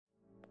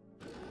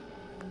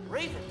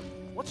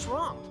Raven, what's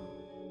wrong?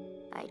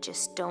 I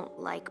just don't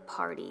like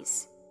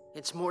parties.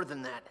 It's more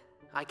than that.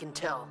 I can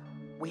tell.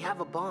 We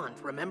have a bond,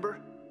 remember?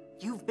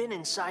 You've been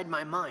inside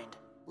my mind.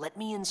 Let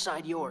me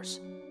inside yours.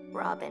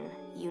 Robin,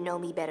 you know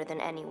me better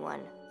than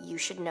anyone. You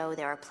should know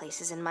there are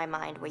places in my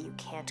mind where you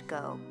can't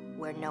go,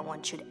 where no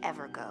one should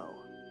ever go.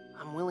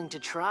 I'm willing to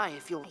try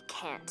if you'll... I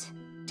can't.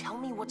 Tell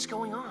me what's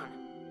going on.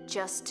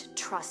 Just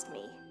trust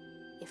me.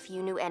 If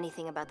you knew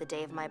anything about the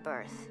day of my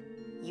birth,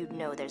 you'd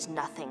know there's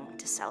nothing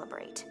to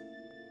celebrate.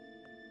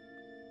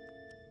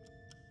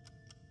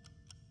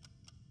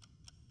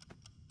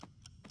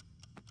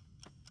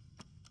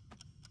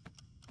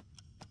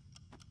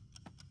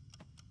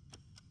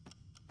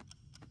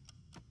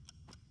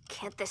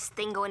 Can't this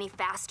thing go any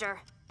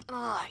faster? Ugh,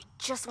 I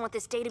just want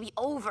this day to be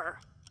over.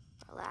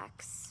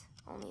 Relax.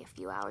 Only a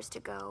few hours to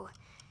go.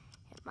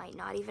 It might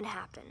not even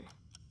happen.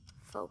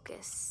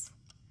 Focus.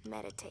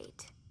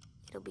 Meditate.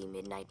 It'll be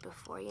midnight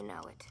before you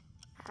know it.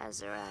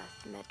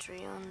 Azarath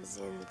Metrion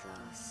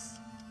Zinthos.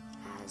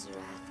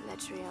 Azarath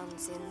Metrion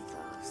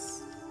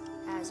Zinthos.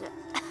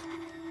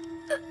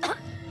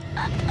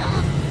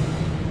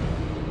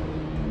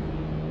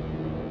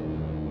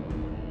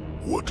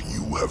 What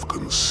you have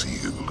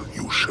concealed,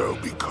 you shall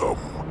become.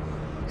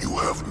 You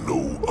have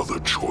no other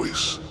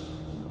choice.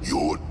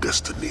 Your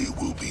destiny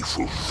will be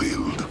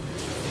fulfilled.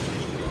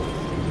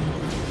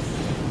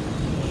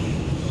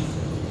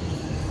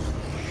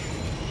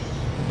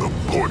 The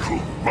portal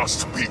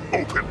must be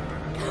opened.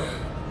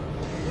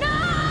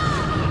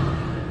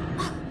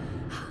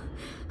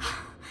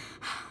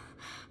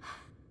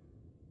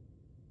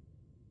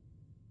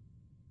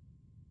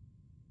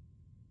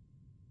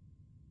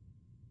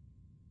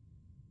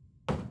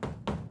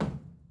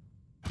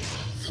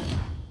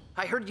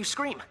 I heard you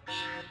scream.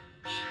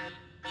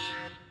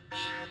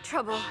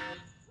 Trouble.